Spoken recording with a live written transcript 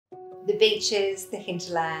The beaches, the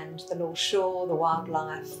hinterland, the North Shore, the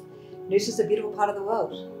wildlife. Noosa's a beautiful part of the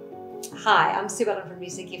world. Hi, I'm Sue Ellen from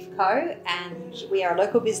Noosa Gift Co, and we are a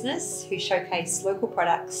local business who showcase local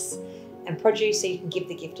products and produce so you can give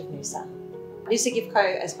the gift of Noosa. Noosa Gift Co,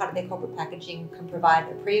 as part of their corporate packaging, can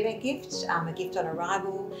provide a pre-event gift, a gift on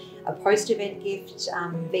arrival, a post-event gift,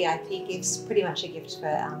 VIP gifts, pretty much a gift for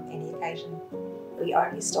any occasion. We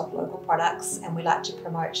only stock local products and we like to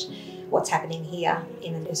promote what's happening here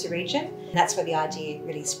in the Noosa region. And that's where the idea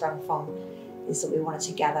really sprung from, is that we wanted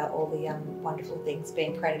to gather all the wonderful things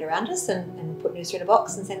being created around us and put Noosa in a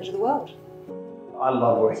box and send it to the world. I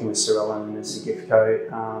love working with Sue Ellen and Noosa Gift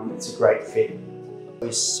Co. It's a great fit.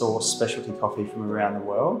 We source specialty coffee from around the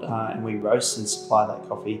world and we roast and supply that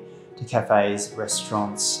coffee to cafes,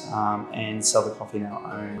 restaurants and sell the coffee in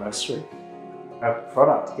our own roastery. Our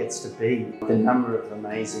product gets to be the number of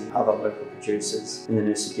amazing other local producers in the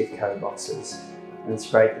Noosa Gift Co boxes, and it's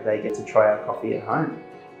great that they get to try our coffee at home.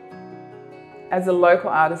 As a local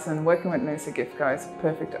artisan, working with Noosa Gift Co is a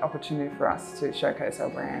perfect opportunity for us to showcase our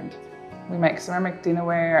brand. We make ceramic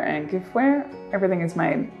dinnerware and giftware. Everything is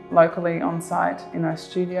made locally on site in our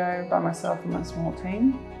studio by myself and my small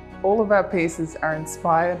team. All of our pieces are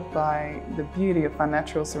inspired by the beauty of our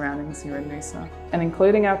natural surroundings here in Noosa. And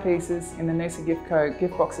including our pieces in the Noosa Gift Co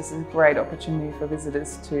gift boxes is a great opportunity for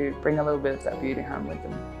visitors to bring a little bit of that beauty home with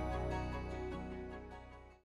them.